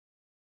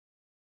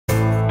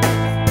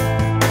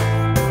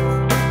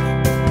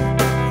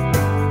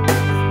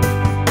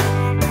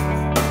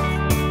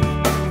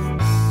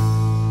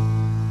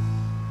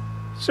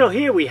So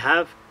here we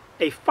have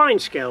a fine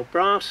scale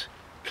brass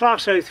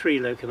Class 03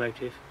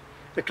 locomotive.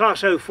 The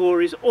Class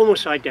 04 is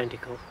almost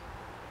identical.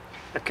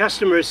 A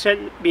customer has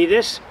sent me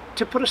this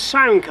to put a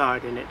sound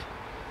card in it.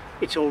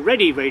 It's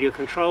already radio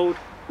controlled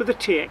with a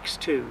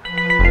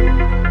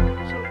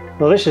TX2.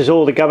 Well, this is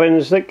all the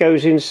gubbins that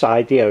goes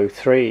inside the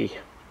 03.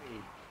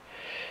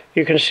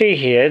 You can see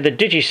here the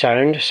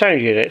DigiSound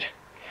sound unit,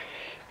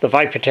 the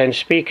Viper 10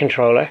 speed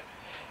controller,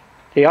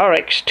 the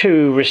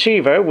RX2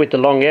 receiver with the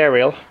long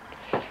aerial,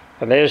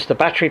 and there's the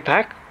battery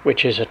pack,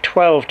 which is a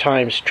 12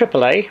 times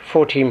AAA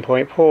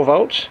 14.4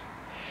 volts,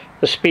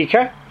 the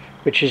speaker,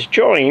 which is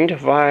joined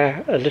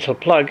via a little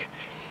plug,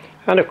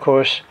 and of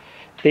course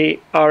the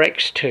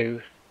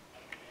RX2.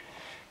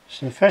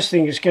 So the first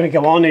thing that's going to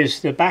go on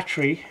is the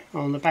battery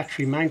on the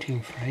battery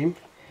mounting frame.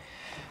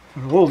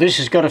 But all this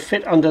has got to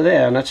fit under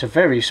there, and that's a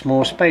very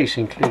small space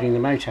including the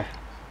motor.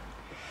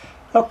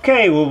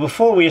 Okay, well,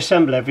 before we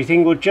assemble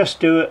everything, we'll just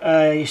do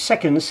a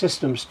second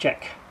systems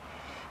check.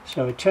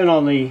 So we turn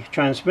on the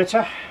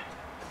transmitter,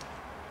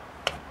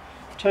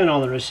 turn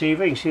on the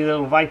receiver. You can see the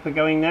little Viper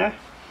going there.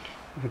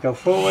 If we go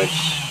forwards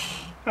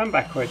and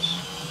backwards,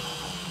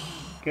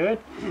 good.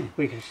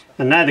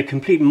 And now the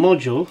complete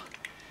module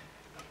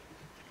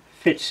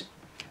fits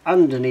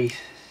underneath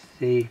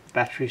the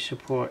battery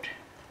support.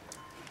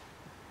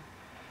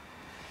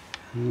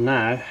 And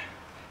now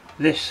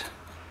this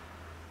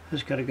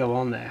has got to go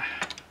on there.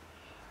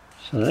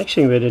 So the next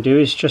thing we're going to do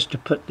is just to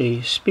put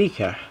the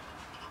speaker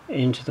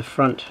into the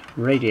front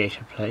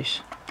radiator place,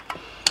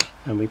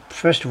 and we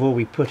first of all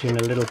we put in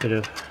a little bit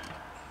of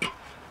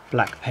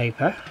black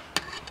paper,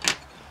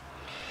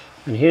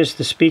 and here's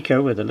the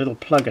speaker with a little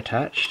plug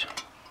attached.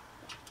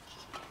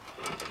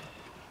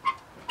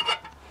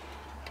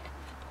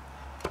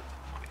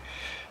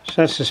 So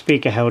that's the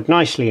speaker held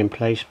nicely in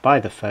place by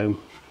the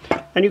foam,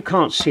 and you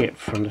can't see it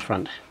from the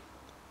front.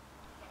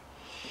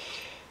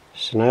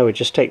 So now we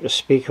just take the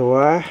speaker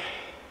wire,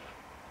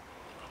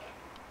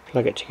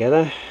 plug it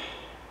together,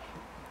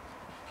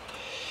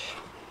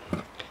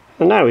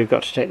 and now we've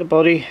got to take the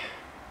body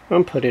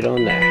and put it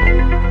on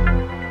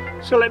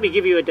there. So let me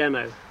give you a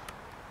demo.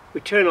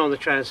 We turn on the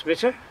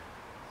transmitter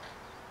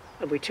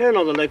and we turn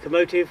on the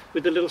locomotive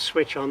with the little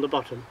switch on the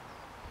bottom.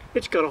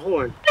 It's got a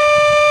horn.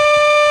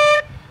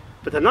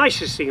 But the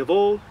nicest thing of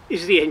all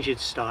is the engine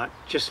start.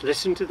 Just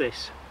listen to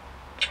this.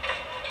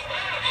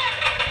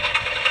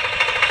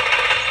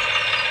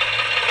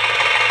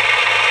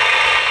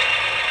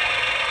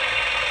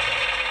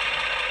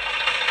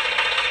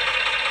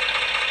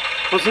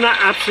 Wasn't that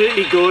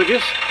absolutely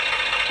gorgeous?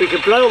 We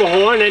can blow the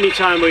horn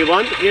anytime we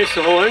want. Here's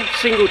the horn,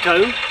 single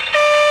tone.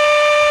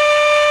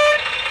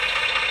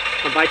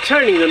 And by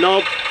turning the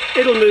knob,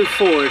 it'll move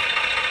forward,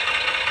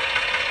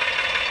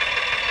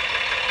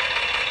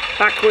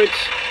 backwards.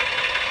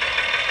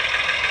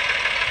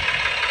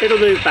 It'll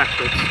move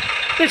backwards.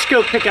 Let's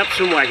go pick up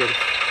some wagons.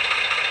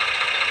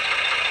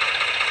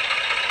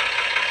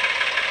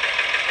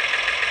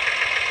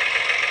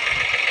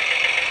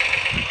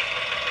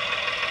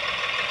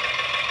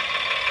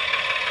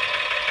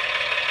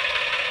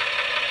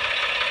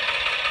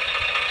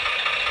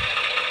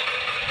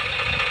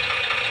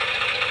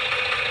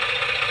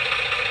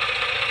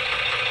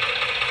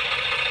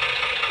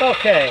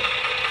 Okay,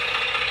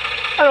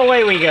 and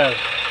away we go.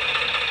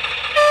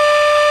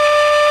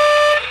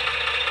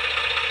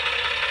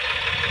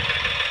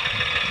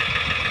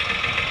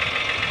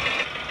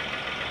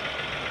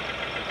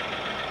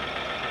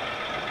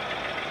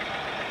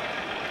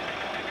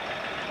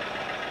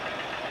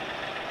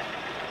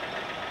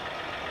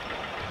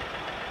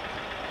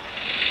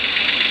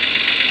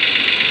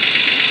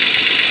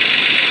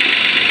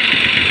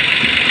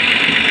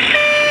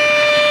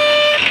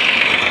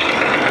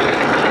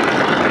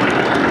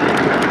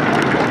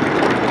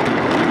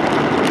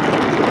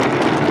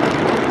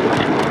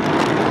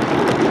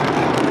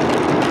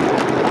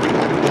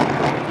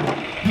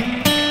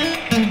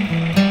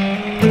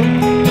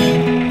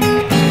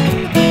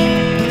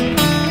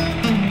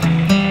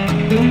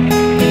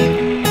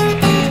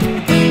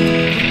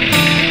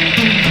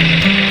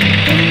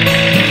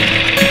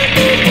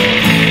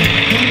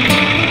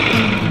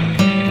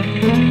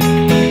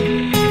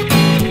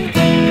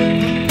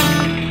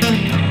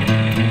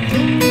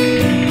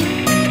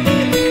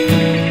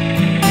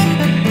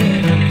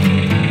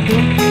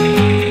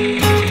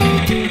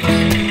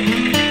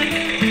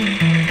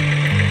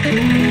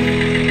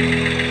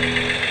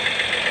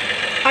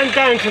 I'm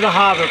down to the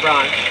harbour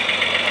branch.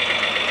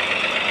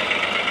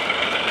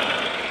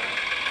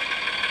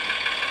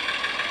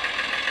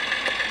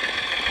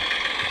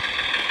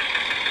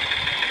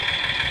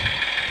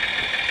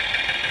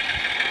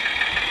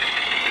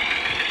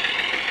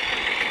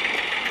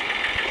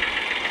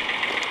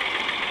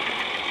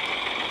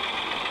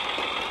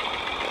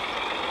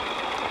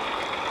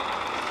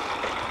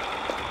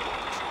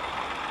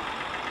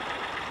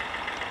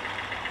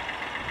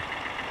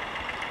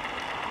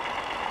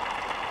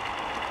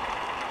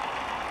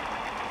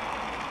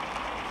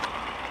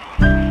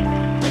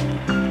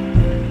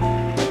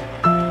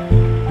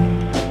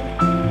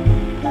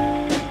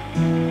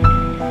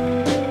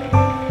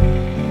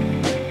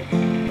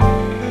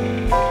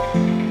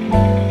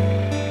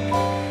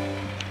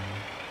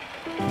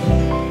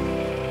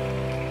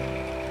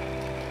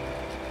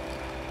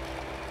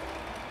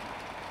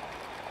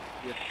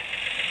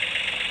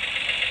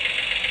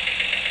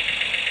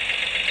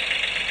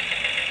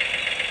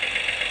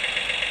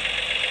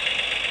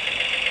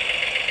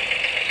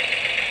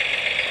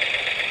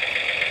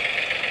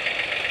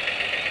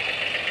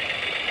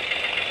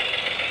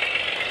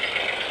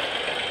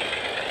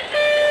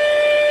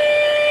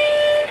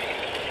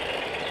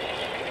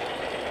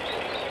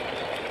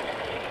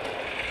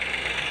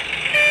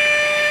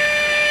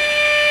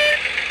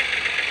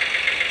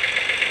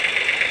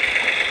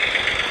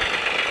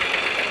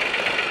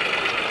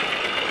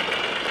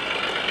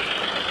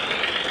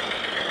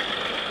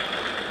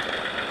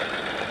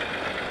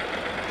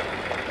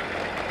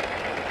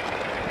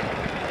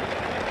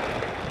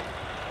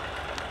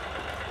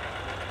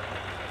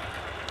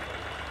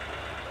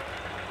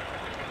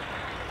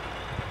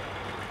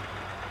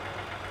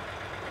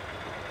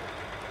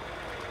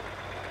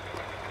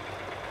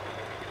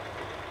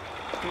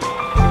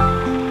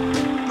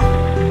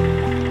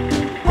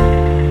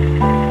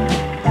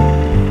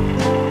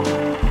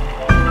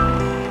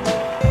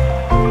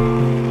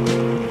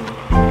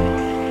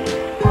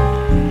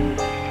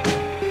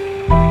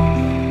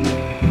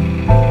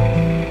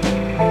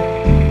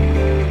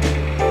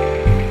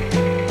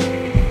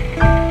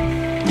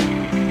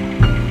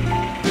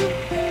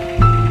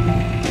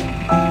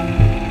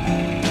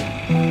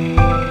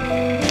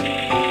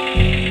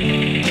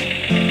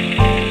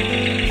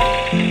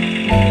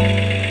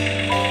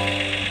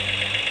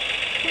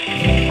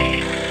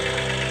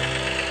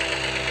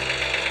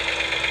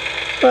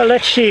 Well,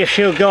 let's see if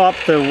she'll go up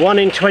the 1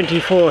 in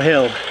 24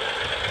 hill.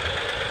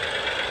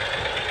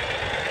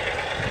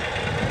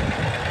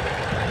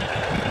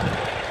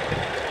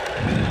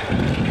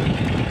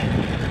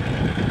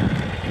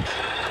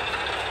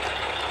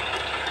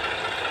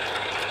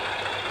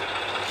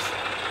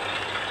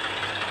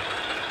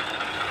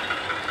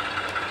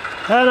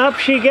 And up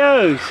she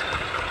goes.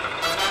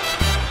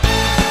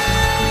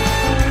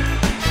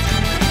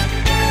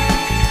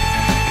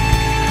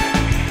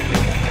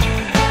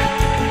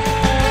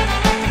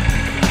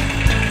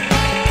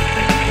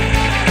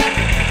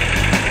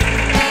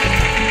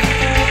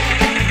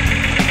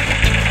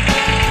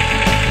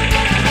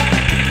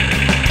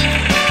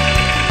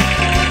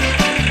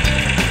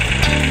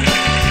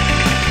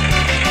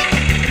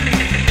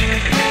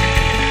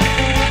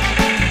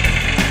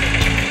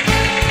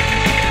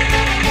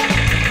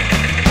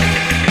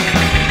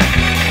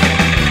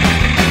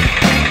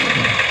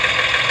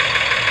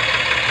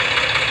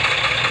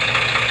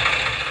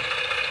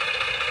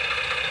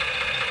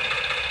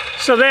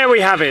 So there we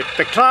have it,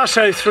 the Class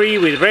 03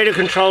 with radio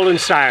control and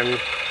sound.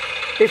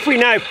 If we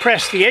now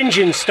press the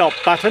engine stop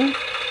button,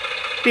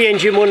 the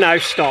engine will now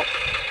stop.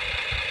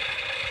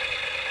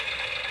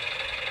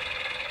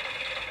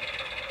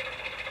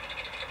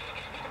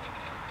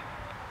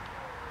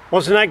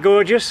 Wasn't that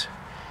gorgeous?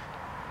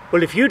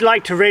 Well, if you'd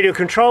like to radio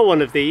control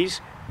one of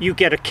these, you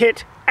get a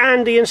kit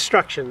and the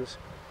instructions.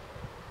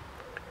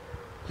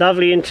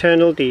 Lovely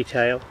internal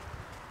detail.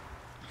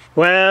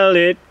 Well,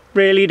 it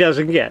really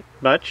doesn't get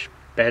much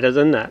better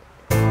than that.